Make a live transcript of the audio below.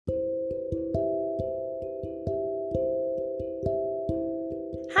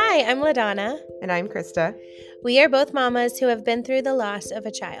Hi, I'm LaDonna. And I'm Krista. We are both mamas who have been through the loss of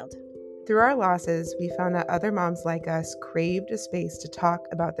a child. Through our losses, we found that other moms like us craved a space to talk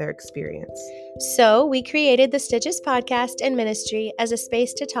about their experience. So we created the Stitches podcast and ministry as a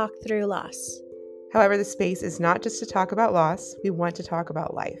space to talk through loss. However, the space is not just to talk about loss, we want to talk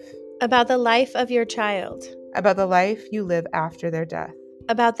about life. About the life of your child. About the life you live after their death.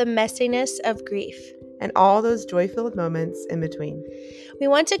 About the messiness of grief. And all those joy-filled moments in between. We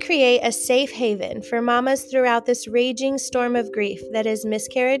want to create a safe haven for mamas throughout this raging storm of grief that is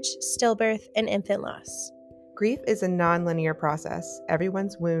miscarriage, stillbirth, and infant loss. Grief is a non-linear process.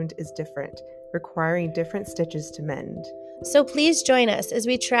 Everyone's wound is different, requiring different stitches to mend. So please join us as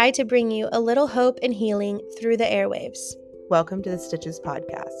we try to bring you a little hope and healing through the airwaves. Welcome to the Stitches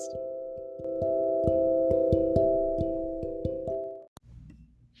podcast.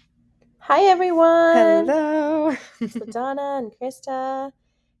 Hi, everyone. Hello. It's LaDonna and Krista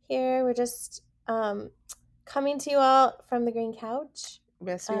here. We're just coming to you all from the green couch.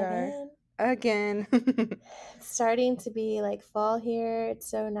 Yes, we are. Again. It's starting to be like fall here.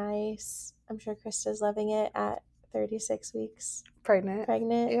 It's so nice. I'm sure Krista's loving it at 36 weeks. Pregnant.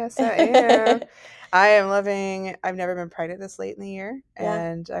 Yes, I am. I am loving, I've never been pregnant this late in the year. Yeah.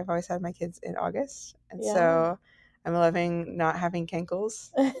 And I've always had my kids in August. And Yeah. so I'm loving not having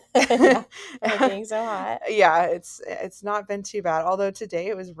kinkles. Yeah, and it being so hot. Yeah, it's not been too bad. Although today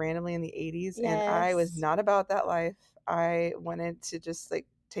it was randomly in the 80s. Yes. And I was not about that life. I wanted to just like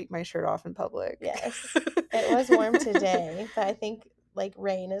take my shirt off in public. Yes. It was warm today, but I think like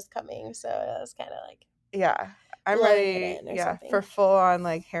rain is coming. So it was kind of like. Yeah. I'm blowing ready for full on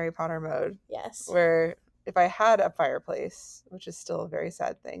like Harry Potter mode. Yes. Where if I had a fireplace, which is still a very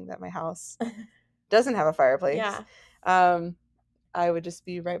sad thing that my house doesn't have a fireplace. Yeah. I would just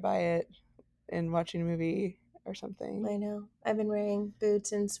be right by it and watching a movie or something. I know. I've been wearing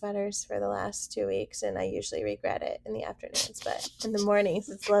boots and sweaters for the last 2 weeks, and I usually regret it in the afternoons, but in the mornings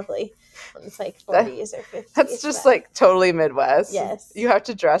it's lovely when it's like 40s or 50s. That's just like totally Midwest. Yes. You have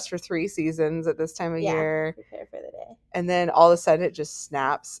to dress for 3 seasons at this time of year. Prepare for the day. And then all of a sudden it just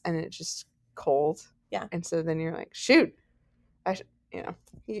snaps and it's just cold. Yeah. And so then you're like, shoot,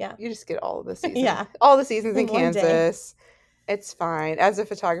 you just get all of the seasons. Yeah. All the seasons in one Kansas. Day. It's fine. As a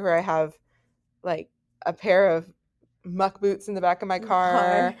photographer, I have like a pair of muck boots in the back of my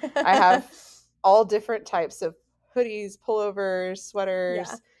car. I have all different types of hoodies, pullovers, sweaters,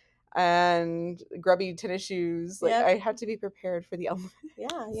 and grubby tennis shoes. Like I have to be prepared for the elements.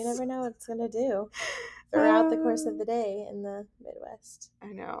 Yeah, you never know what it's gonna do throughout the course of the day in the Midwest. I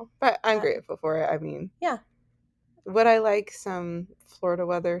know, but I'm grateful for it. I mean, yeah. Would I like some Florida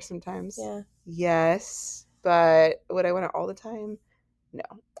weather sometimes? Yeah. Yes, but would I want it all the time? No.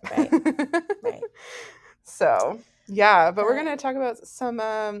 Right. So, yeah, but we're going to talk about some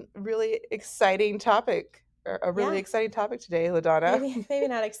really exciting topic, or a really exciting topic today, LaDonna. Maybe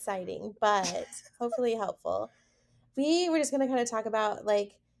not exciting, but hopefully helpful. We were just going to kind of talk about,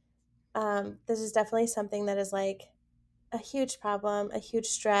 like, this is definitely something that is, like, a huge problem, a huge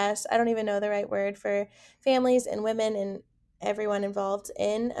stress. I don't even know the right word for families and women and everyone involved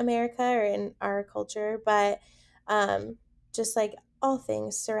in America or in our culture, but just, like, all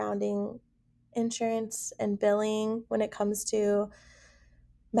things surrounding insurance and billing when it comes to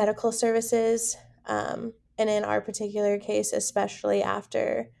medical services, and in our particular case, especially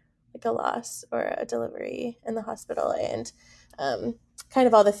after like a loss or a delivery in the hospital, and kind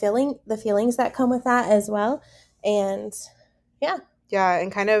of all the feelings that come with that as well. And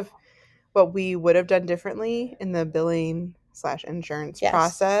and kind of what we would have done differently in the billing / insurance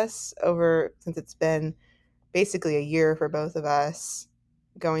process since it's been basically a year for both of us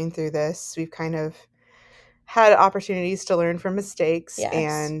going through this. We've kind of had opportunities to learn from mistakes.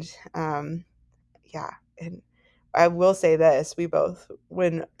 And and I will say this, we both,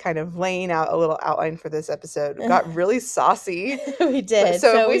 when kind of laying out a little outline for this episode, got really saucy. We did.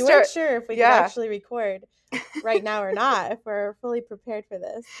 So we weren't sure if we could actually record right now or not, if we're fully prepared for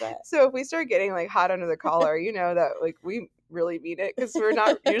this. But so if we start getting like hot under the collar, you know that like we really mean it, because we're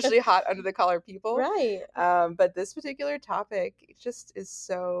not usually hot under the collar people, right? But this particular topic just is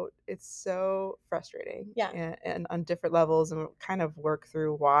so frustrating, and on different levels, and we'll kind of work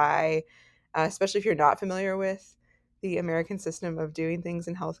through why, especially if you're not familiar with the American system of doing things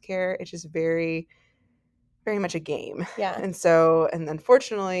in healthcare. It's just very, very much a game. And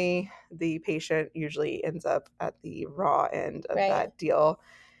unfortunately the patient usually ends up at the raw end of that deal.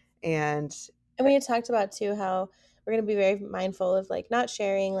 And we had talked about too how we're going to be very mindful of like not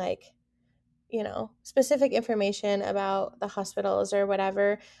sharing like, specific information about the hospitals or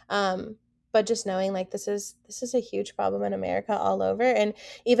whatever, but just knowing like this is a huge problem in America all over, and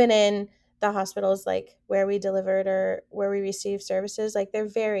even in the hospitals like where we delivered or where we received services, like they're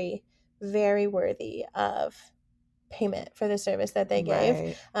very, very worthy of payment for the service that they gave.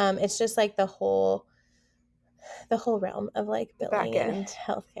 Right. It's just like the whole realm of like The back billing and end.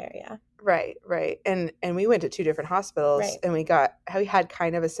 healthcare. Yeah. Right, right. And we went to two different hospitals, Right. and we had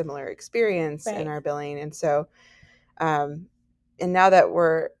kind of a similar experience in Right. our billing. And so and now that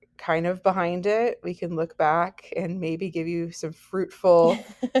we're kind of behind it, we can look back and maybe give you some fruitful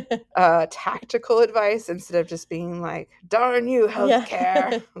tactical advice instead of just being like, darn you, Yeah.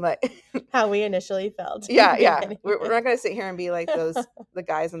 healthcare. Like, How we initially felt in the yeah, yeah. beginning. We're not going to sit here and be like the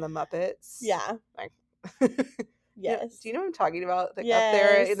guys on the Muppets. Yeah. Like, do Yes. you know what I'm talking about? Like up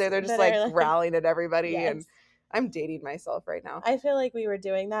there, Yes. they're just That like are like, growling at everybody, and yes. I'm dating myself right now. I feel like we were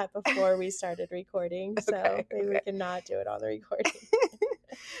doing that before we started recording, so Okay, maybe we okay. cannot do it on the recording.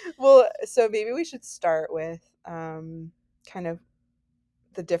 Well, so maybe we should start with kind of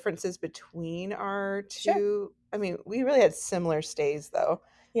the differences between our Sure. two. I mean, we really had similar stays though.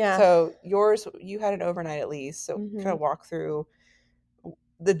 Yeah. So yours, you had an overnight at least. So kind Mm-hmm. of walk through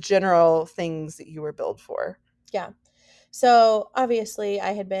the general things that you were billed for. Yeah. So obviously,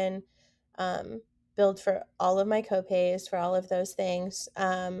 I had been billed for all of my copays for all of those things,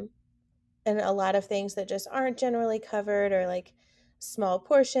 and a lot of things that just aren't generally covered, or like small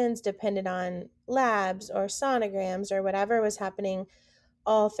portions dependent on labs or sonograms or whatever was happening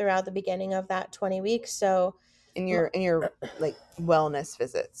all throughout the beginning of that 20 weeks. So, In your like wellness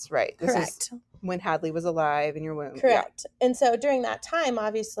visits, right? This is correct. when Hadley was alive in your womb. Yeah. Correct. And so during that time,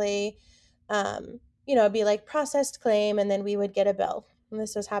 obviously, it'd be like processed claim, and then we would get a bill. And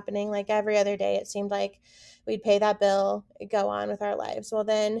this was happening like every other day. It seemed like we'd pay that bill, go on with our lives. Well,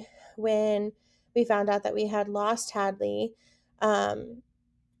 then when we found out that we had lost Hadley, um,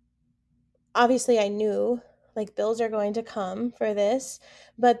 obviously I knew like bills are going to come for this.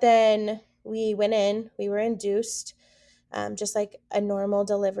 But then we went in, we were induced, just like a normal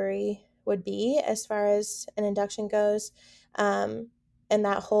delivery would be as far as an induction goes. Um, and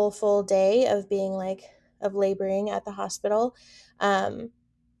that whole full day of being like, of laboring at the hospital. Um,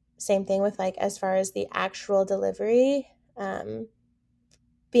 Same thing with like, as far as the actual delivery,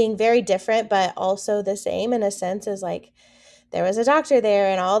 being very different, but also the same in a sense, as like, there was a doctor there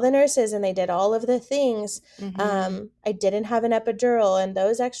and all the nurses, and they did all of the things. Mm-hmm. I didn't have an epidural and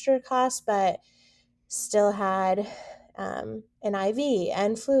those extra costs, but still had an IV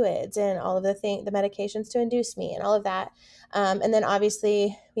and fluids and all of the medications to induce me and all of that. And then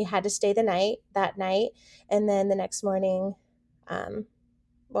obviously we had to stay that night. And then the next morning, um,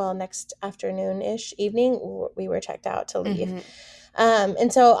 next afternoon-ish, evening, we were checked out to leave. Mm-hmm.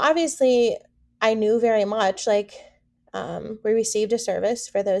 And so obviously I knew very much like, we received a service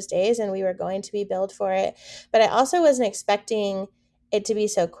for those days and we were going to be billed for it. But I also wasn't expecting it to be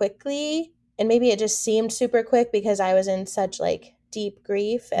so quickly. And maybe it just seemed super quick because I was in such like deep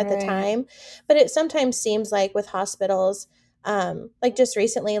grief at the Right. time. But it sometimes seems like with hospitals, like just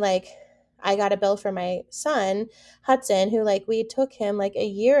recently, like I got a bill for my son, Hudson, who like we took him like a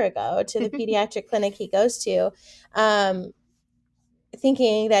year ago to the pediatric clinic he goes to.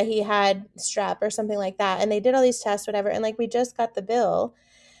 Thinking that he had strep or something like that, and they did all these tests, whatever, and like we just got the bill,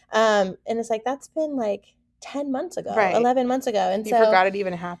 and it's like that's been like 10 months ago, Right. 11 months ago, and You so forgot it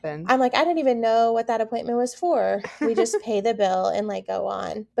even happened. I'm like, I didn't even know what that appointment was for. We just pay the bill and like go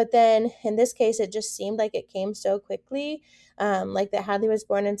on. But then in this case, it just seemed like it came so quickly. Like that Hadley was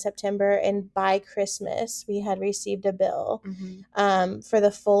born in September, and by Christmas we had received a bill for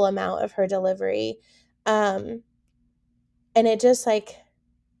the full amount of her delivery. And it just like,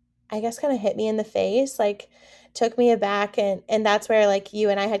 I guess, kind of hit me in the face, like took me aback. And that's where like you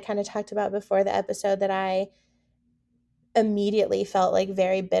and I had kind of talked about before the episode, that I immediately felt like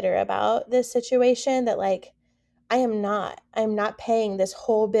very bitter about this situation, that like I'm not paying this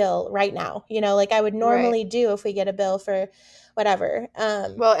whole bill right now, like I would Right. normally do if we get a bill for whatever.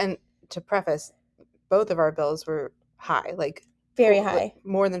 Well, and to preface, both of our bills were high, like Very high.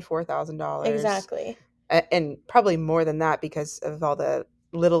 more than $4,000, Exactly. and probably more than that because of all the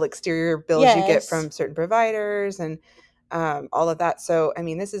little exterior bills you get Yes. from certain providers and all of that. So, I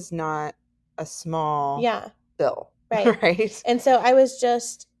mean, this is not a small Yeah. bill, Right. right? And so I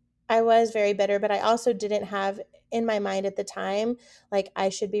was very bitter, but I also didn't have in my mind at the time, like I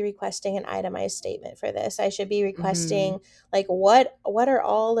should be requesting an itemized statement for this. I should be Mm-hmm. requesting like what are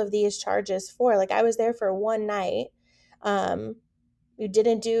all of these charges for? Like I was there for one night. You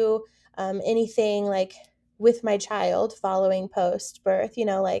didn't do anything like with my child following post birth,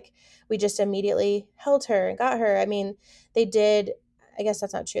 like we just immediately held her and got her. I mean, they did, I guess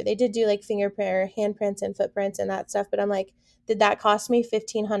that's not true. They did do like fingerprint, handprints, and footprints and that stuff. But I'm like, did that cost me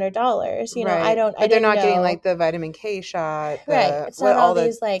 $1,500? You know, Right. I But they're didn't not getting know. like the vitamin K shot, Right. the It's what not all all the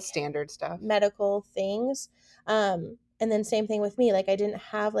these like standard stuff. medical things. And then same thing with me. Like I didn't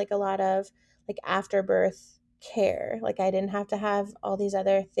have like a lot of like afterbirth care. Like I didn't have to have all these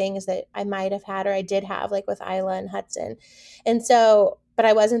other things that I might have had or I did have like with Isla and Hudson. And so, but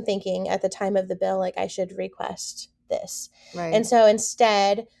I wasn't thinking at the time of the bill like I should request this. And Right. so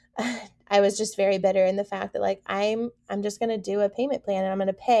instead, I was just very bitter in the fact that like I'm just going to do a payment plan and I'm going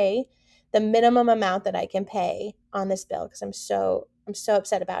to pay the minimum amount that I can pay on this bill because I'm so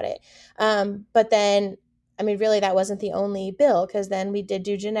upset about it. But then, I mean, really, that wasn't the only bill because then we did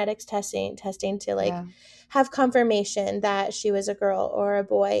do genetics testing to like Yeah. have confirmation that she was a girl or a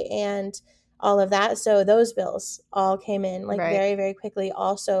boy and all of that. So those bills all came in like Right. very, very quickly,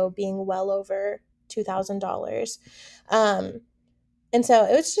 also being well over $2,000. And so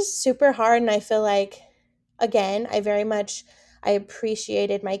it was just super hard. And I feel like, again, I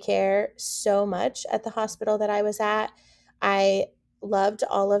appreciated my care so much at the hospital that I was at. I loved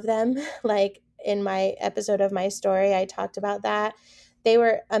all of them. Like in my episode of my story, I talked about that. They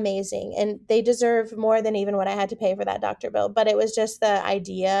were amazing and they deserve more than even what I had to pay for that doctor bill. But it was just the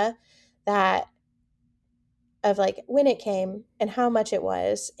idea that of like when it came and how much it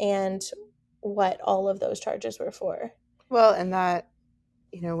was and what all of those charges were for. Well, and that,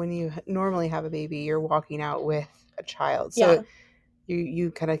 when you normally have a baby, you're walking out with a child. So Yeah.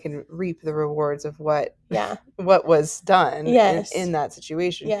 you kind of can reap the rewards of what Yeah. what was done Yes. in that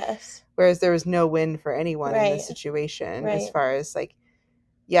situation. Yes. Whereas there was no win for anyone in this Right. situation, as Right. far as like,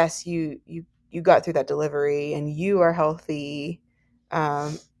 yes, you got through that delivery and you are healthy.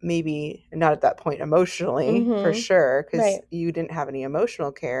 Maybe not at that point emotionally, for Mhm. sure, because Right. you didn't have any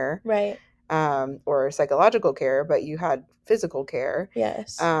emotional care, Right. or psychological care, but you had physical care.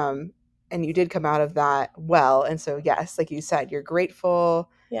 Yes. Um, and you did come out of that well. And so, yes, like you said, you're grateful.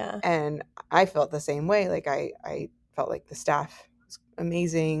 Yeah. And I felt the same way. Like I felt like the staff was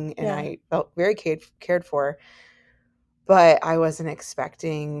amazing and Yeah. I felt very cared for. But I wasn't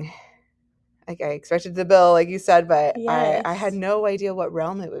expecting, like, I expected the bill, like you said, but I had Yes. no idea what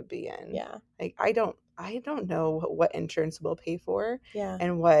realm it would be in. Yeah. Like I don't know what insurance will pay for Yeah.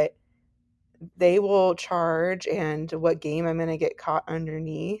 and what they will charge and what game I'm gonna get caught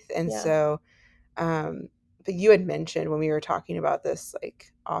underneath. And Yeah. so, but you had mentioned when we were talking about this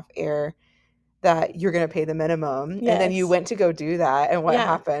like off air that you're gonna pay the minimum, and then you Yes. went to go do that, and what Yeah.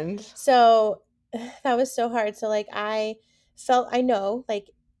 happened? So that was so hard. So like I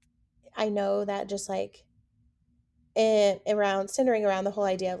know that just like centering around the whole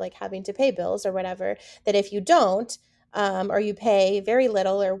idea of like having to pay bills or whatever, that if you don't, or you pay very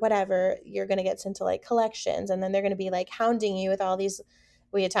little or whatever, you're going to get sent to like collections and then they're going to be like hounding you with all these,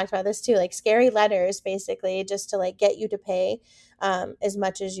 we had talked about this too, like scary letters basically just to like get you to pay as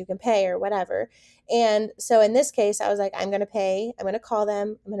much as you can pay or whatever. And so in this case I was like, I'm going to call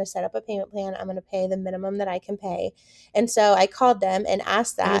them, I'm going to set up a payment plan, I'm going to pay the minimum that I can pay. And so I called them and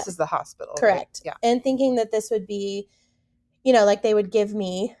asked And this that. is the hospital, right? Correct. Yeah. And thinking that this would be, like they would give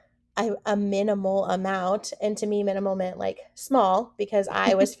me a minimal amount. And to me, minimal meant like small because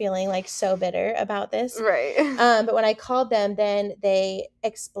I was feeling like so bitter about this. Right. But when I called them, then they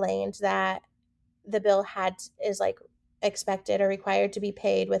explained that the bill is like expected or required to be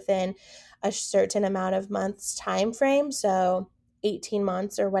paid within a certain amount of months time frame. So 18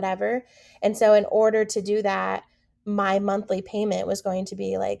 months or whatever. And so in order to do that, my monthly payment was going to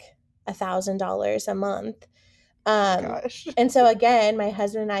be like $1,000 a month. Gosh. And so again, my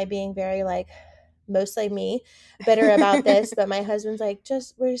husband and I being very like, mostly me, bitter about this, but my husband's like,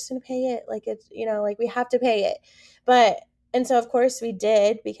 we're just gonna pay it. Like it's, like we have to pay it. And so of course we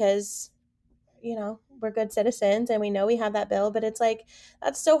did because, we're good citizens and we know we have that bill, but it's like,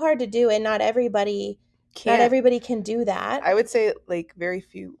 that's so hard to do. And not Can't. everybody can do that. I would say like very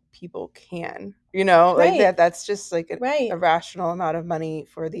few people can, like Right. that's just like Right. a rational amount of money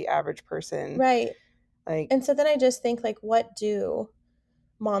for the average person. Right. Like, And so then I just think like, what do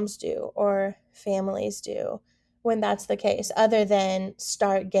moms do or families do when that's the case, other than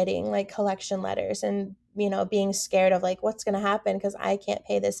start getting like collection letters and being scared of like what's going to happen because I can't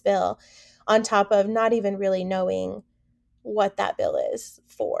pay this bill, on top of not even really knowing what that bill is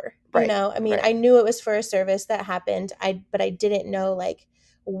for. right, I mean, right. I knew it was for a service that happened, but I didn't know like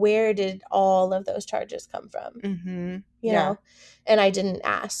where did all of those charges come from. Mm-hmm. you Yeah. know and I didn't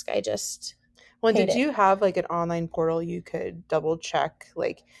ask, I just Well, paid did it. you have like an online portal you could double check?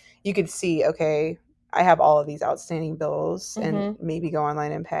 Like you could see, okay, I have all of these outstanding bills and Mm-hmm. maybe go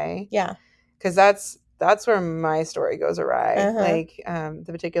online and pay. Yeah. Because that's that's where my story goes awry. Like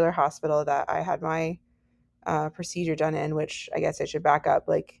the particular hospital that I had my procedure done in, which I guess I should back up.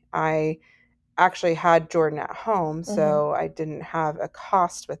 Like I actually had Jordan at home, so I didn't have a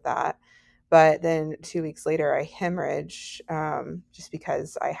cost with that. But then 2 weeks later, I hemorrhaged just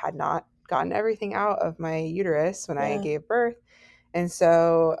because I had not gotten everything out of my uterus when I gave birth. And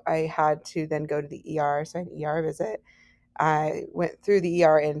so I had to then go to the ER. So I had an ER visit. I went through the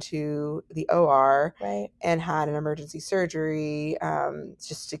ER into the OR and had an emergency surgery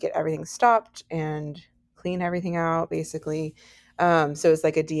just to get everything stopped and clean everything out, basically. So it's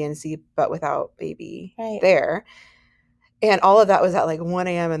like a DNC, but without baby there. And all of that was at like 1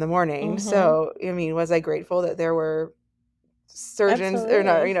 a.m. in the morning. So, I mean, was I grateful that there were surgeons or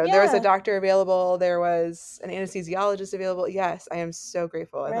not, there was a doctor available, there was an anesthesiologist available? Yes, I am so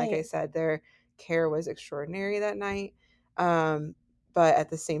grateful. And like I said, their care was extraordinary that night. But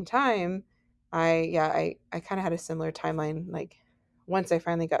at the same time, I kind of had a similar timeline. Like once I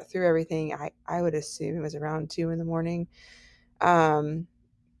finally got through everything, I would assume it was around 2 in the morning. And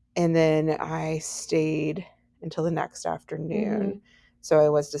then I stayed until the next afternoon. So I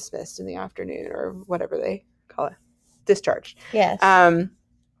was dismissed in the afternoon, or whatever they call it. Discharged. Yes.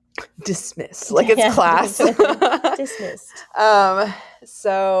 Dismissed. Like it's class. Dismissed.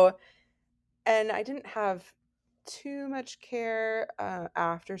 So, and I didn't have too much care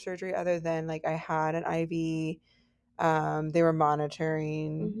after surgery, other than like I had an IV. They were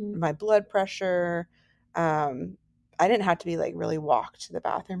monitoring my blood pressure. I didn't have to be like really walked to the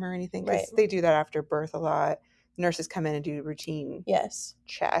bathroom or anything, because they do that after birth a lot. Nurses come in and do routine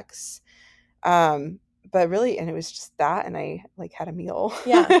checks. But really, and it was just that, and I like had a meal.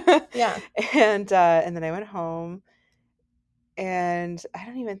 And then I went home, and I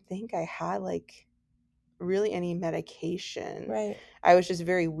don't even think I had like really any medication. I was just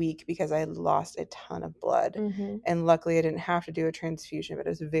very weak because I had lost a ton of blood. And luckily I didn't have to do a transfusion, but it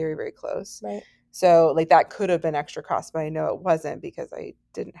was very, very close. So like that could have been extra cost, but I know it wasn't because I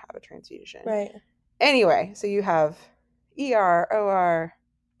didn't have a transfusion. Anyway, so you have ER, OR,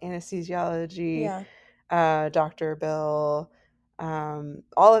 anesthesiology, doctor bill,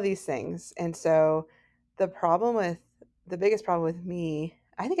 all of these things. And so the biggest problem with me,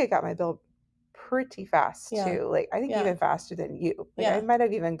 I think I got my bill pretty fast too. Like I think even faster than you. Like I might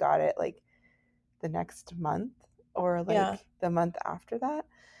have even got it like the next month, or like the month after that,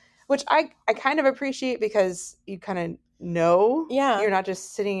 which I kind of appreciate, because you kind of know you're not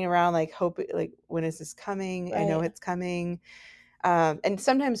just sitting around like hoping like, when is this coming? I know it's coming. And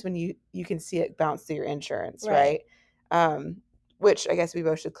sometimes when you can see it bounce through your insurance, right? Which I guess we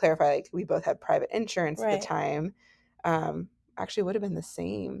both should clarify, like we both had private insurance at the time. Actually would have been the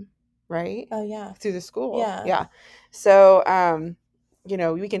same, right? Oh yeah. Through the school. Yeah. So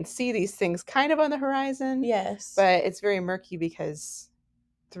we can see these things kind of on the horizon. Yes. But it's very murky, because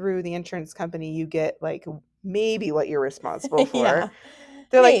through the insurance company you get like maybe what you're responsible for.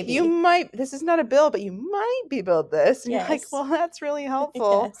 They're maybe. Like, this is not a bill, but you might be billed this. And you're like, well, that's really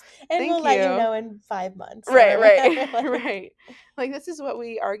helpful. And Thank we'll you. let you know in 5 months. Right. Right. Like this is what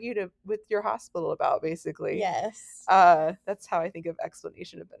we argued with your hospital about, basically. Yes. That's how I think of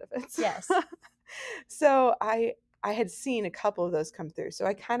explanation of benefits. Yes. So I had seen a couple of those come through. So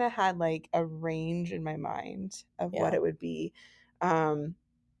I kind of had like a range in my mind of what it would be.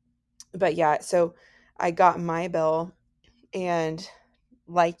 But yeah, so I got my bill, and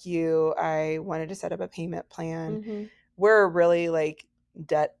like you, I wanted to set up a payment plan. We're really like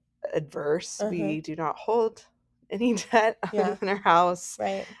debt adverse. We do not hold any debt in our house.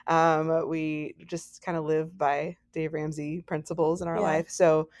 We just kind of live by Dave Ramsey principles in our life.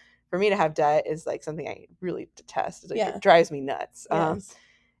 So for me to have debt is like something I really detest. It's like, it drives me nuts.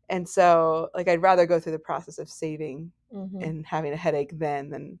 And so like I'd rather go through the process of saving and having a headache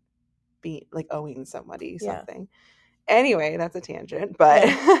than be like owing somebody something. Anyway, that's a tangent, but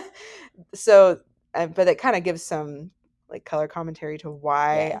so but it kind of gives some like color commentary to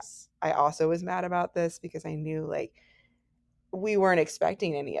why I also was mad about this, because I knew like we weren't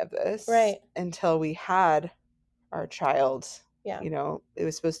expecting any of this until we had our child. It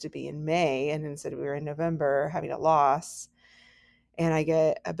was supposed to be in May, and instead we were in November having a loss. And I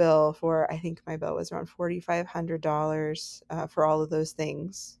get a bill for, I think my bill was around $4,500 for all of those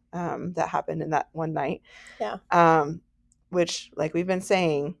things that happened in that one night. Which, like we've been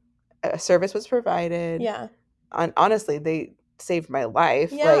saying, a service was provided. Honestly, they saved my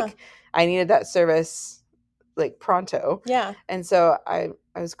life. Like I needed that service like pronto. And so I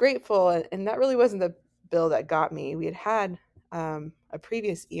was grateful, and that really wasn't the bill that got me. We had a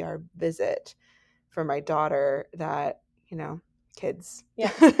previous ER visit for my daughter that kids.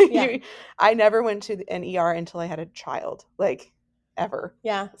 Yeah. Yeah. I never went to an ER until I had a child, like ever.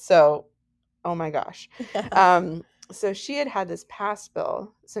 Yeah. So, oh my gosh. Yeah. So she had this past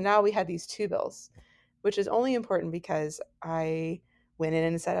bill. So now we had these two bills, which is only important because I went in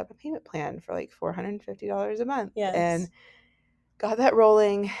and set up a payment plan for like $450 a month and Yes. got that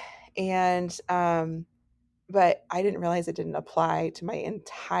rolling. And, but I didn't realize it didn't apply to my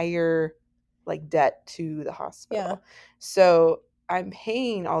entire like debt to the hospital. Yeah. So I'm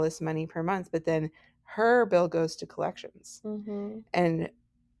paying all this money per month, but then her bill goes to collections. Mm-hmm. And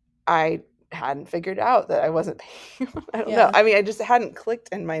I hadn't figured out that I wasn't paying. I don't know. Yeah. I mean, I just hadn't clicked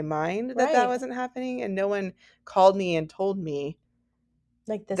in my mind that Right. wasn't happening, and no one called me and told me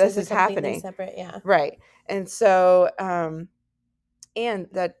Like this this is a is completely happening. separate, yeah. Right. And so, and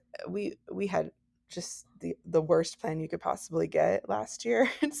that we had just the worst plan you could possibly get last year.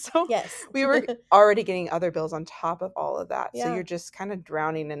 And so Yes. we were already getting other bills on top of all of that. So Yeah. you're just kind of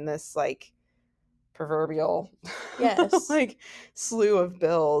drowning in this like proverbial Yes. like slew of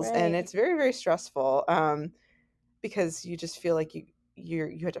bills, and Right. it's very, very stressful because you just feel like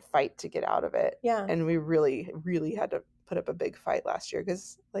you had to fight to get out of it. Yeah. And we really, really had to put up a big fight last year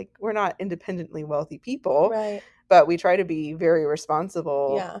because like we're not independently wealthy people, Right. but we try to be very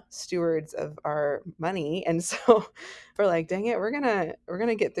responsible Yeah. stewards of our money. And so we're like, dang it, we're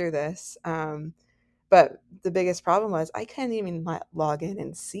gonna get through this. But the biggest problem was I couldn't even log in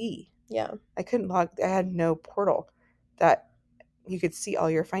and see. Yeah. I had no portal that you could see all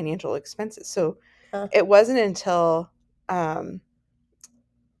your financial expenses. So it wasn't until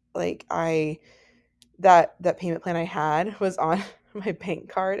like that payment plan I had was on my bank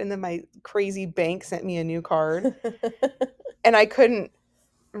card, and then my crazy bank sent me a new card and I couldn't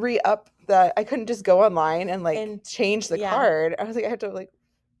re-up I couldn't just go online and like change the card. I was like, I had to like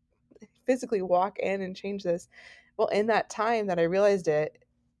physically walk in and change this. Well, in that time that I realized it,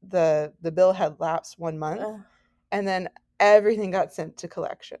 the bill had lapsed 1 month, and then everything got sent to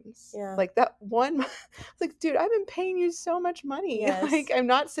collections. Yeah. Like that one month, I was like, dude, I've been paying you so much money. Yes. Like I'm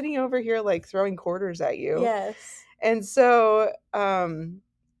not sitting over here like throwing quarters at you. Yes. And so,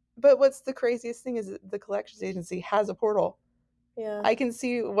 but what's the craziest thing is that the collections agency has a portal. Yeah. I can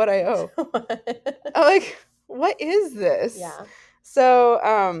see what I owe. I'm like, what is this? Yeah.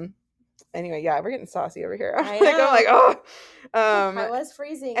 So, anyway, yeah, we're getting saucy over here. I know. I'm like, oh. I was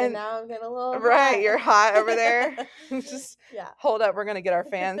freezing and now I'm getting a little right. hot. You're hot over there. Just yeah. Hold up. We're gonna get our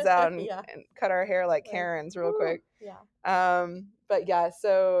fans out and, yeah. and cut our hair like Karen's real quick. Yeah. But yeah,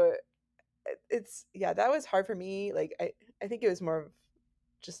 so that was hard for me. Like I think it was more of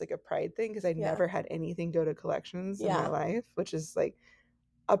just like a pride thing because I never had anything go to collections in my life, which is like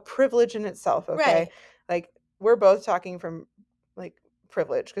a privilege in itself. Okay. Right. Like we're both talking from like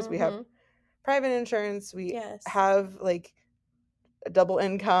privilege because we have private insurance. We have like a double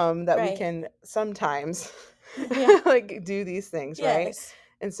income that we can sometimes like do these things. Right.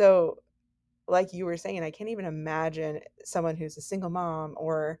 And so like you were saying, I can't even imagine someone who's a single mom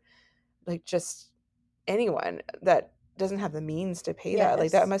or like just anyone that doesn't have the means to pay that.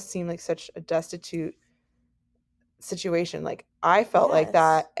 Like that must seem like such a destitute situation. Like I felt like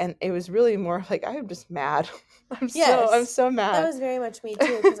that, and it was really more like I'm just mad. I'm so mad. That was very much me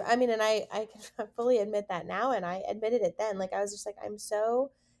too. Because I mean, and I can fully admit that now, and I admitted it then. Like I was just like, I'm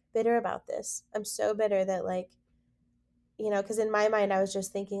so bitter about this. I'm so bitter that like, because in my mind I was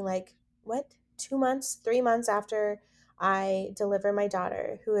just thinking like, what, 2 months, 3 months after I deliver my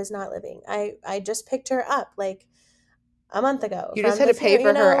daughter who is not living, I just picked her up like a month ago. You just had to pay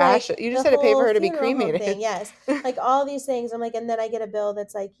for her ashes. You just had to pay for her to be cremated. Thing, yes. Like all these things. I'm like, and then I get a bill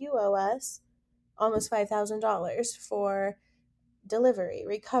that's like, you owe us almost $5,000 for delivery,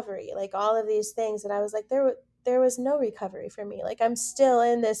 recovery, like all of these things. And I was like, there was no recovery for me. Like I'm still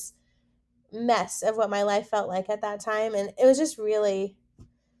in this mess of what my life felt like at that time. And it was just really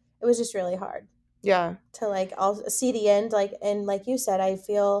hard. Yeah. To like all see the end. Like, and like you said, I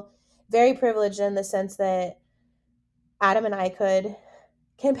feel very privileged in the sense that Adam and I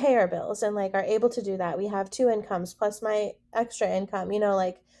can pay our bills and like are able to do that. We have 2 incomes plus my extra income,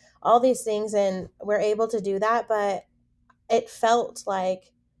 like all these things, and we're able to do that. But it felt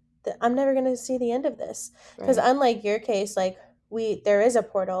like that I'm never going to see the end of this because unlike your case, like there is a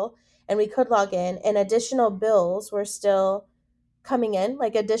portal and we could log in, and additional bills were still coming in,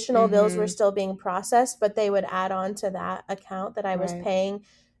 like additional bills were still being processed, but they would add on to that account that I was paying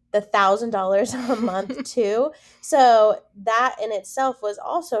the $1,000 a month too. So that in itself was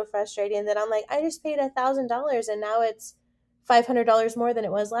also frustrating that I'm like, I just paid $1,000 and now it's $500 more than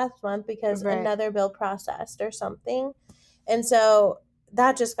it was last month because another bill processed or something. And so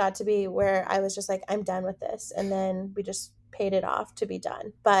that just got to be where I was just like, I'm done with this. And then we just paid it off to be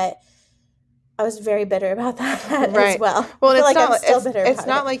done. But I was very bitter about that as Right. well. Well, I feel it's like I'm not still bitter it's about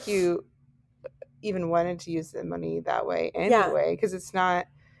not it. like you even wanted to use the money that way Yeah. anyway, because it's not,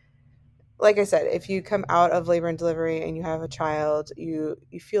 like I said, if you come out of labor and delivery and you have a child, you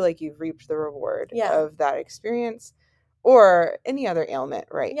feel like you've reaped the reward Yeah. of that experience, or any other ailment,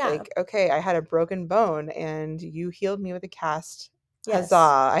 right? Yeah. Like, okay, I had a broken bone and you healed me with a cast. Yes.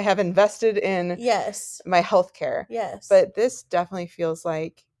 Huzzah! I have invested in Yes. my health care. Yes. But this definitely feels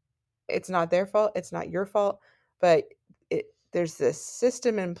like it's not their fault, it's not your fault, but there's this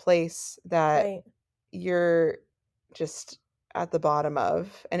system in place that Right. you're just at the bottom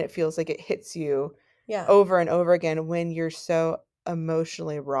of, and it feels like it hits you Yeah. over and over again when you're so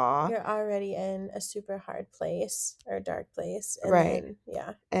emotionally raw. You're already in a super hard place or a dark place. And Right. then,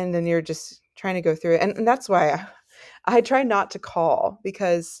 yeah. And then you're just trying to go through it. And that's why I try not to call,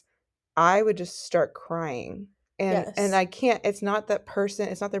 because I would just start crying. And Yes. I can't, it's not that person,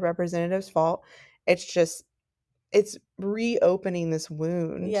 it's not the representative's fault. It's just, it's reopening this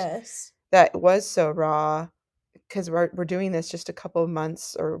wound Yes. that was so raw, because we're doing this just a couple of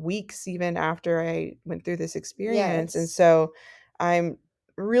months or weeks even after I went through this experience. And Yes. so I'm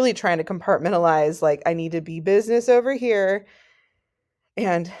really trying to compartmentalize, like, I need to be business over here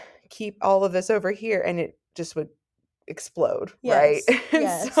and keep all of this over here, and it just would explode, right? Yes. And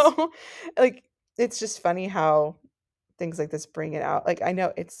Yes. so, like, it's just funny how things like this bring it out. Like, I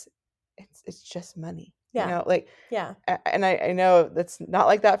know it's just money, you Yeah. know, like, Yeah. and I know that's not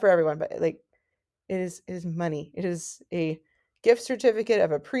like that for everyone, but like, it is money. It is a gift certificate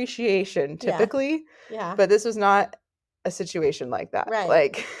of appreciation Yeah. typically, Yeah. but this was not a situation like that. Right.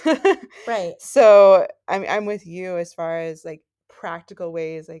 Like, Right. so I'm with you as far as like practical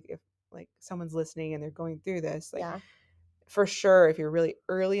ways. Like, if like someone's listening and they're going through this, like, Yeah. for sure, if you're really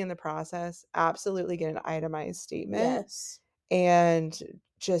early in the process, absolutely get an itemized statement. Yes. And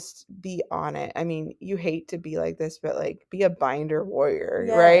just be on it. I mean, you hate to be like this, but like, be a binder warrior,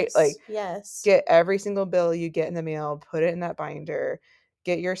 right? Like, Yes. Yes. get every single bill you get in the mail, put it in that binder,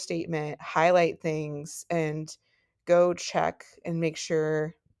 get your statement, highlight things, and go check and make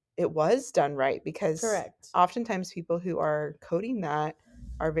sure it was done right, because Correct. oftentimes people who are coding that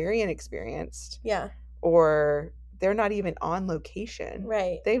are very inexperienced, Yeah. or they're not even on location.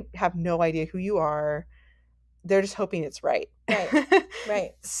 Right. They have no idea who you are. They're just hoping it's right. Right.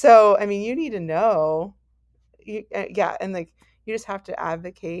 Right. So, I mean, you need to know. Yeah, and like, you just have to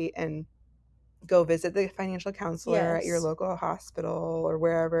advocate and go visit the financial counselor at your Yes. local hospital or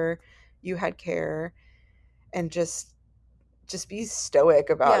wherever you had care, and just be stoic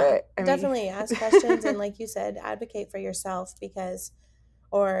about Yeah. it. I mean, Definitely ask questions and, like you said, advocate for yourself, because,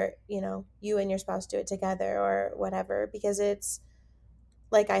 or, you know, you and your spouse do it together or whatever, because it's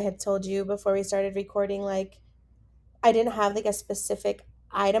like I had told you before we started recording, like, I didn't have like a specific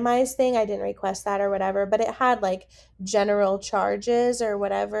itemized thing. I didn't request that or whatever, but it had like general charges or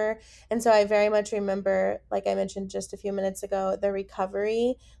whatever. And so I very much remember, like I mentioned just a few minutes ago, the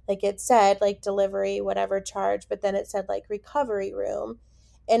recovery, like it said like delivery, whatever charge, but then it said like recovery room.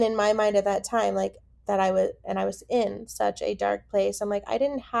 And in my mind at that time, like I was in such a dark place. I'm like, I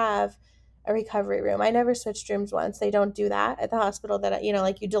didn't have a recovery room. I never switched rooms once. They don't do that at the hospital that, you know,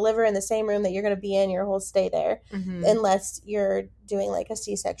 like you deliver in the same room that you're going to be in your whole stay there, unless you're doing like a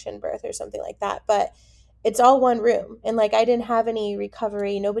C-section birth or something like that. But it's all one room. And like, I didn't have any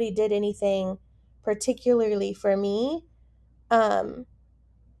recovery. Nobody did anything particularly for me. And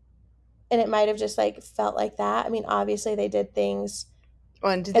it might have just like felt like that. I mean, obviously they did things.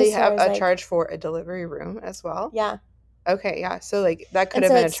 well, and did they As far have as a like, charge for a delivery room as well? yeah. Okay, yeah. So like, that could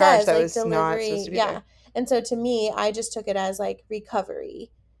And have so been it a charge says that like was not supposed delivery. to be Yeah. there And so to me, I just took it as like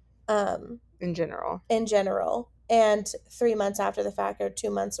recovery. in general. In general. And 3 months after the fact, or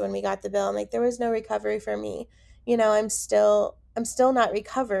 2 months when we got the bill, I'm like, there was no recovery for me. You know, I'm still not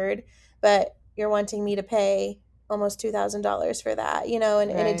recovered, but you're wanting me to pay almost $2,000 for that, you know,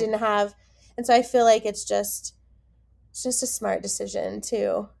 and it Right. didn't have. And so I feel like it's just a smart decision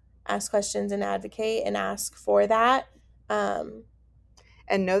to ask questions and advocate and ask for that.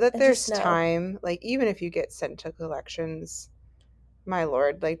 And know that And there's just know. time, like, even if you get sent to collections, my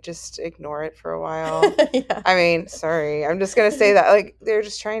lord, like, just ignore it for a while. Yeah. I mean, sorry, I'm just gonna say that, like, they're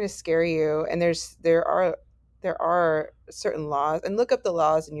just trying to scare you, and there are certain laws, and look up the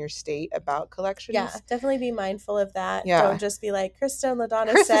laws in your state about collections. Yeah, definitely be mindful of that. Yeah. Don't just be like, Krista and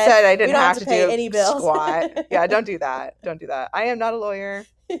LaDonna Krista said I we didn't don't have have to to pay do any bills. squat. Yeah, don't do that. Don't do that. I am not a lawyer.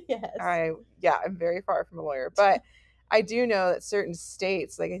 Yes. I'm very far from a lawyer, but I do know that certain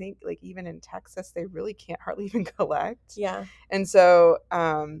states, like I think like even in Texas, they really can't hardly even collect. Yeah. And so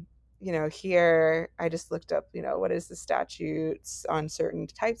here I just looked up, what is the statutes on certain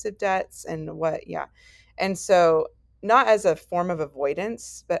types of debts and what, yeah. And so not as a form of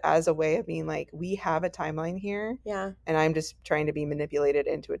avoidance, but as a way of being like, we have a timeline here. Yeah. And I'm just trying to be manipulated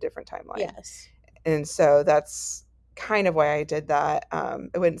into a different timeline. Yes. And so that's kind of why I did that. I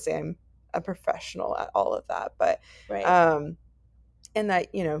wouldn't say I'm a professional at all of that, but right. And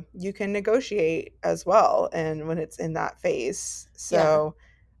that, you can negotiate as well. And when it's in that phase, so,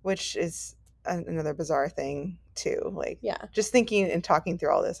 which is another bizarre thing too. Like, just thinking and talking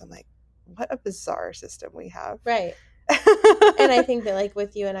through all this, I'm like, what a bizarre system we have. Right. And I think that, like,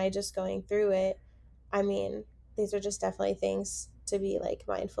 with you and I just going through it, I mean, these are just definitely things to be, like,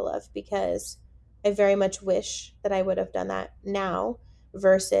 mindful of, because I very much wish that I would have done that now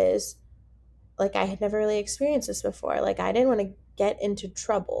versus, like, I had never really experienced this before. Like, I didn't want to get into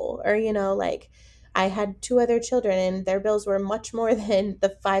trouble, or, like, I had 2 other children and their bills were much more than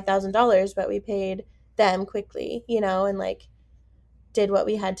the $5,000, but we paid them quickly, and, like, did what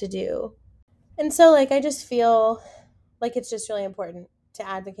we had to do. And so, like, I just feel like it's just really important to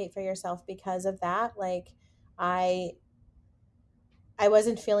advocate for yourself because of that. Like, I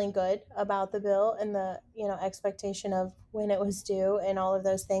wasn't feeling good about the bill and the, expectation of when it was due and all of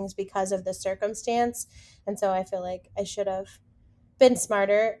those things because of the circumstance. And so I feel like I should have been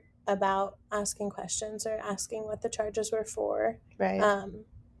smarter about asking questions or asking what the charges were for. Right.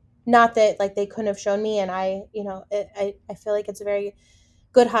 Not that, like, they couldn't have shown me, and I feel like it's a very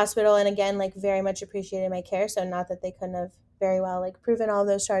good hospital, and again, like, very much appreciated my care. So not that they couldn't have very well, like, proven all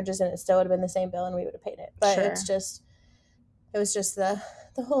those charges and it still would have been the same bill and we would have paid it. But it was just the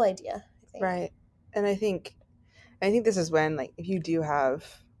whole idea, I think. Right. And I think this is when, like, if you do have,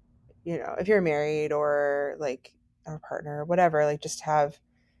 if you're married or like a partner or whatever, like, just have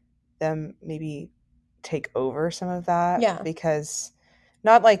them maybe take over some of that. Yeah. Because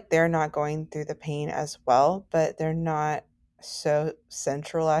not like they're not going through the pain as well, but they're not so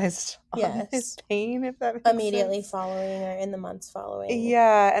centralized on his pain, if that makes immediately sense. Following or in the months following.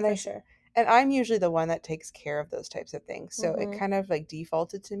 Yeah. And for sure. And I'm usually the one that takes care of those types of things. So Mm-hmm. it kind of like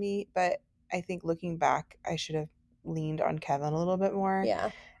defaulted to me. But I think looking back, I should have leaned on Kevin a little bit more. Yeah.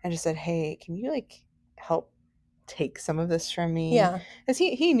 And just said, hey, can you like help take some of this from me? Yeah. Because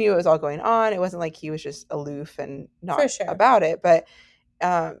he knew it was all going on. It wasn't like he was just aloof and not For sure. about it. But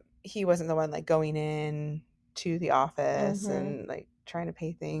he wasn't the one like going in to the office Mm-hmm. and like trying to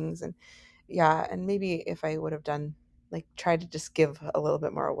pay things. And yeah, and maybe if I would have done like tried to just give a little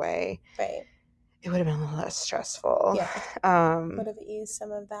bit more away, right, it would have been a little less stressful. Yeah. Would have eased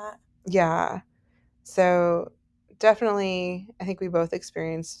some of that. Yeah. So definitely, I think we both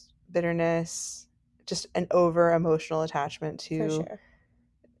experienced bitterness, just an over emotional attachment to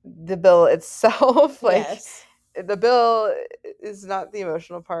the bill itself. Like, yes. The bill is not the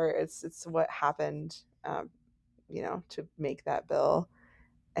emotional part. It's what happened, to make that bill.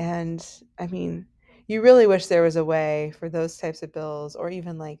 And I mean, you really wish there was a way for those types of bills, or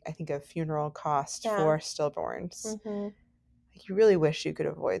even like I think of funeral costs for stillborns. Mm-hmm. You really wish you could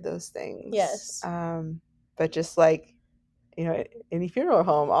avoid those things. Yes. But just like, any funeral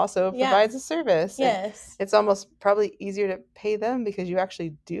home also provides a service. Yes. It's almost probably easier to pay them because you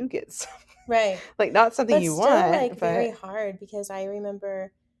actually do get something. Right. Like, not something but you still, want. Like, but very hard, because I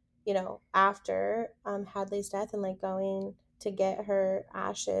remember, after Hadley's death and like going to get her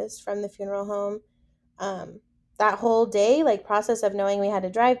ashes from the funeral home, that whole day, like, process of knowing we had to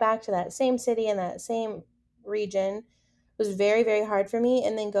drive back to that same city and that same region was very, very hard for me.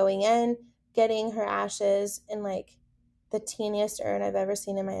 And then going in, getting her ashes in like the teeniest urn I've ever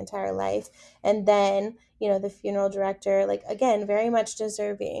seen in my entire life. And then, the funeral director, like, again, very much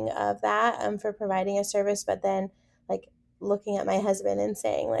deserving of that, for providing a service, but then like looking at my husband and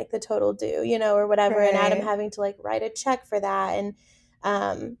saying like the total due, or whatever. Right. And Adam having to like write a check for that.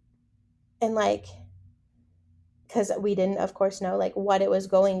 And like, because we didn't, of course, know like what it was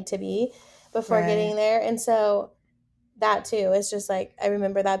going to be before getting there. And so that too is just like, I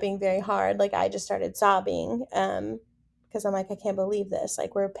remember that being very hard. Like, I just started sobbing, because I'm like, I can't believe this.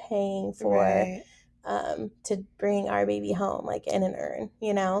 Like, we're paying for to bring our baby home, like, in an urn,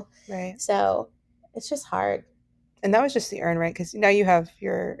 Right. So it's just hard. And that was just the urn, right? Because now you have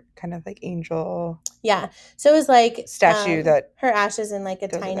your kind of like angel. Yeah. So it was like statue that her ashes in like a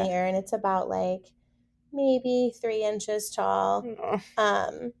tiny urn. It's about like maybe 3 inches tall.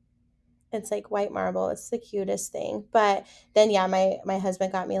 Oh. It's like white marble. It's the cutest thing. But then, yeah, my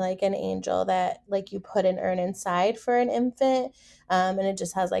husband got me like an angel that like you put an urn inside for an infant, and it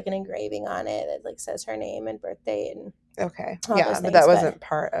just has like an engraving on it that like says her name and birthday and okay, all yeah, those but things. that wasn't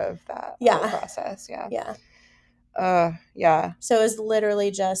part of that whole process. Yeah. Yeah. So it was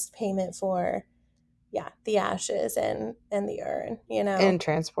literally just payment for, the ashes and the urn, And and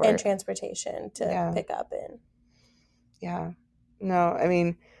transport. transportation to pick up in. Yeah. No, I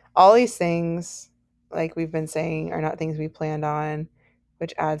mean, all these things, like we've been saying, are not things we planned on,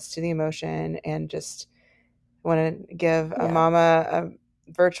 which adds to the emotion. And just want to give a mama a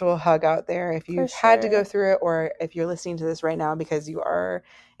virtual hug out there if you've had to go through it, or if you're listening to this right now because you are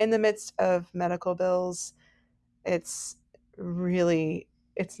in the midst of medical bills. It's really,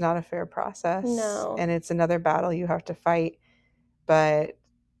 it's not a fair process. No. And it's another battle you have to fight. But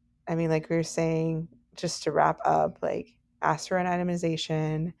I mean, like we were saying, just to wrap up, like, ask for an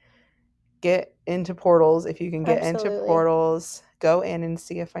itemization, get into portals if you can get into portals, go in and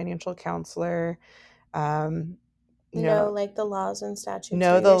see a financial counselor. Know like the laws and statutes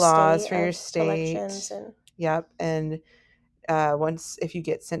know for the your laws state for your of state. collections and Yep. And once, if you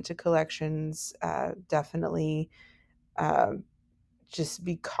get sent to collections, definitely just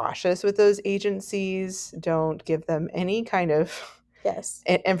be cautious with those agencies. Don't give them any kind of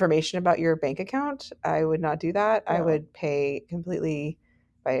information about your bank account. I would not do that. I would pay completely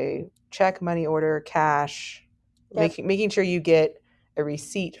by check, money order, cash, making sure you get a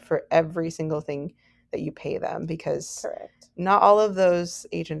receipt for every single thing that you pay them, because not all of those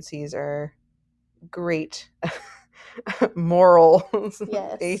agencies are great moral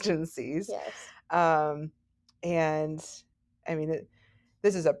agencies. And I mean,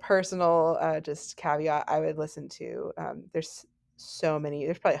 this is a personal just caveat I would listen to. There's so many,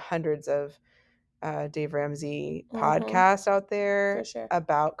 there's probably hundreds of Dave Ramsey podcasts out there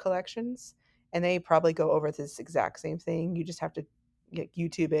about collections, and they probably go over this exact same thing. You just have to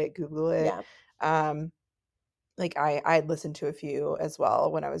YouTube it, Google it. Like I'd listened to a few as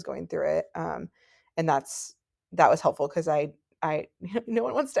well when I was going through it, and that was helpful, because I no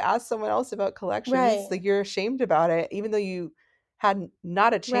one wants to ask someone else about collections. Like, you're ashamed about it, even though you had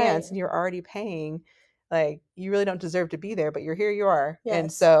not a chance and you're already paying. Like, you really don't deserve to be there, but you're here, you are.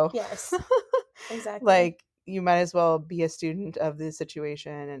 And so exactly, like, you might as well be a student of the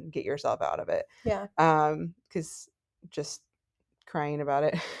situation and get yourself out of it. Because just crying about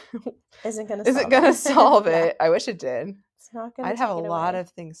it isn't gonna solve it. I wish it did. It's not gonna. I'd have a lot of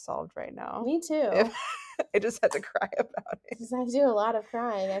things solved right now. Me too. If I just had to cry about it. I do a lot of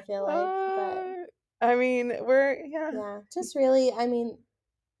crying, I feel like. But I mean, just really, I mean,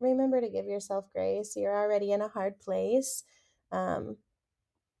 remember to give yourself grace. You're already in a hard place. In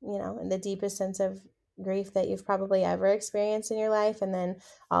the deepest sense of grief that you've probably ever experienced in your life, and then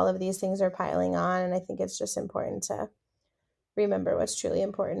all of these things are piling on, and I think it's just important to remember what's truly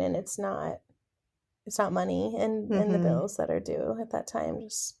important, and it's not money and the bills that are due at that time.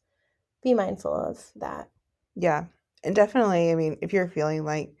 Just be mindful of that. Yeah. And definitely, I mean, if you're feeling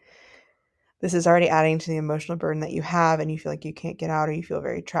like this is already adding to the emotional burden that you have, and you feel like you can't get out, or you feel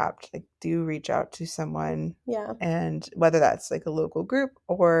very trapped, like, do reach out to someone. And whether that's like a local group,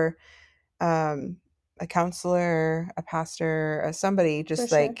 or a counselor, a pastor, somebody,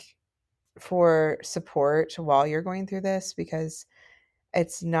 just for support while you're going through this, because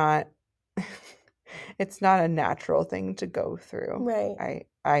it's not it's not a natural thing to go through.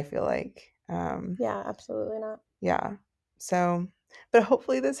 I feel like absolutely not. So, but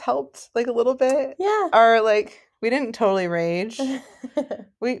hopefully this helped, like, a little bit. Or, like, we didn't totally rage.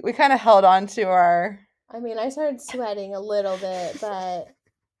 we kind of held on to our, I mean, I started sweating a little bit, but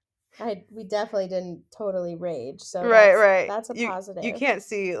we definitely didn't totally rage. So that's a positive. You can't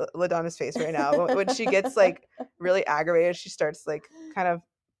see LaDonna's face right now, but when she gets, like, really aggravated, she starts, like, kind of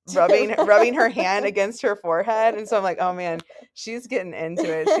rubbing her hand against her forehead. And so I'm like, oh man, she's getting into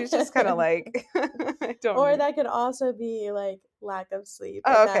it. She's just kind of like, I don't or that could also be like lack of sleep.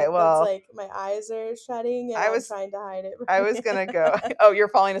 Oh, okay, well, that's like my eyes are shutting, and I'm trying to hide it. I was gonna go, oh, you're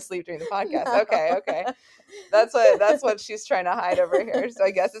falling asleep during the podcast. No. Okay. That's what she's trying to hide over here. So I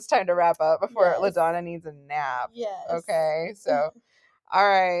guess it's time to wrap up before LaDonna needs a nap. Okay, so all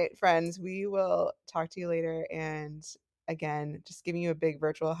right, friends, we will talk to you later. And again, just giving you a big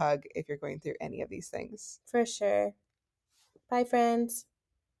virtual hug if you're going through any of these things. For sure. Bye, friends.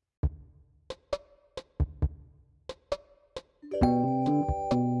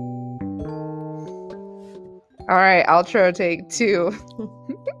 All right, outro take 2.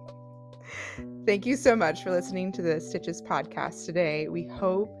 Thank you so much for listening to the Stitches podcast today. We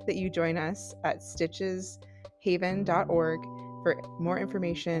hope that you join us at stitcheshaven.org for more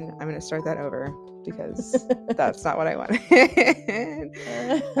information. I'm going to start that over because that's not what I wanted.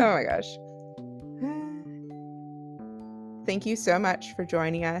 Oh my gosh. thank you so much for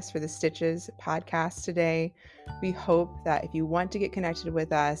joining us for the Stitches podcast today. We hope that if you want to get connected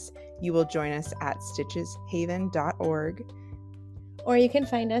with us, you will join us at stitcheshaven.org. Or you can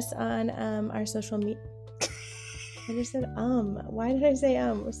find us on our social media. I just said Why did I say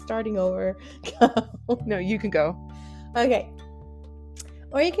We're starting over. No, you can go. Okay.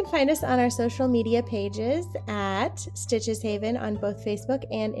 Or you can find us on our social media pages at Stitches Haven on both Facebook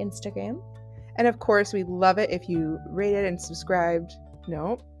and Instagram. And of course, we love it if you rated and subscribed.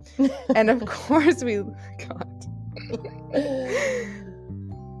 No. And of course, God.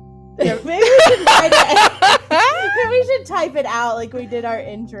 Maybe we should write it. Maybe we should type it out like we did our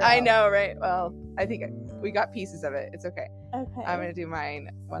intro. I know, right? Well, I think we got pieces of it. It's okay. Okay. I'm going to do mine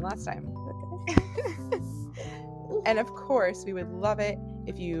one last time. Okay. And of course, we would love it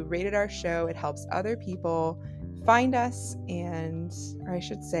if you rated our show. It helps other people find us or I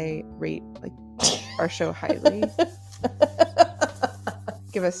should say rate our show highly.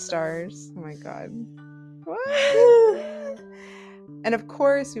 Give us stars. Oh my God. What? And of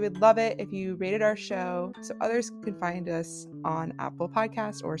course, we would love it if you rated our show so others can find us on Apple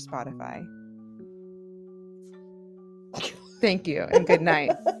Podcasts or Spotify. Thank you and good night.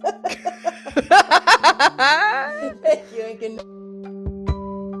 Thank you and good night.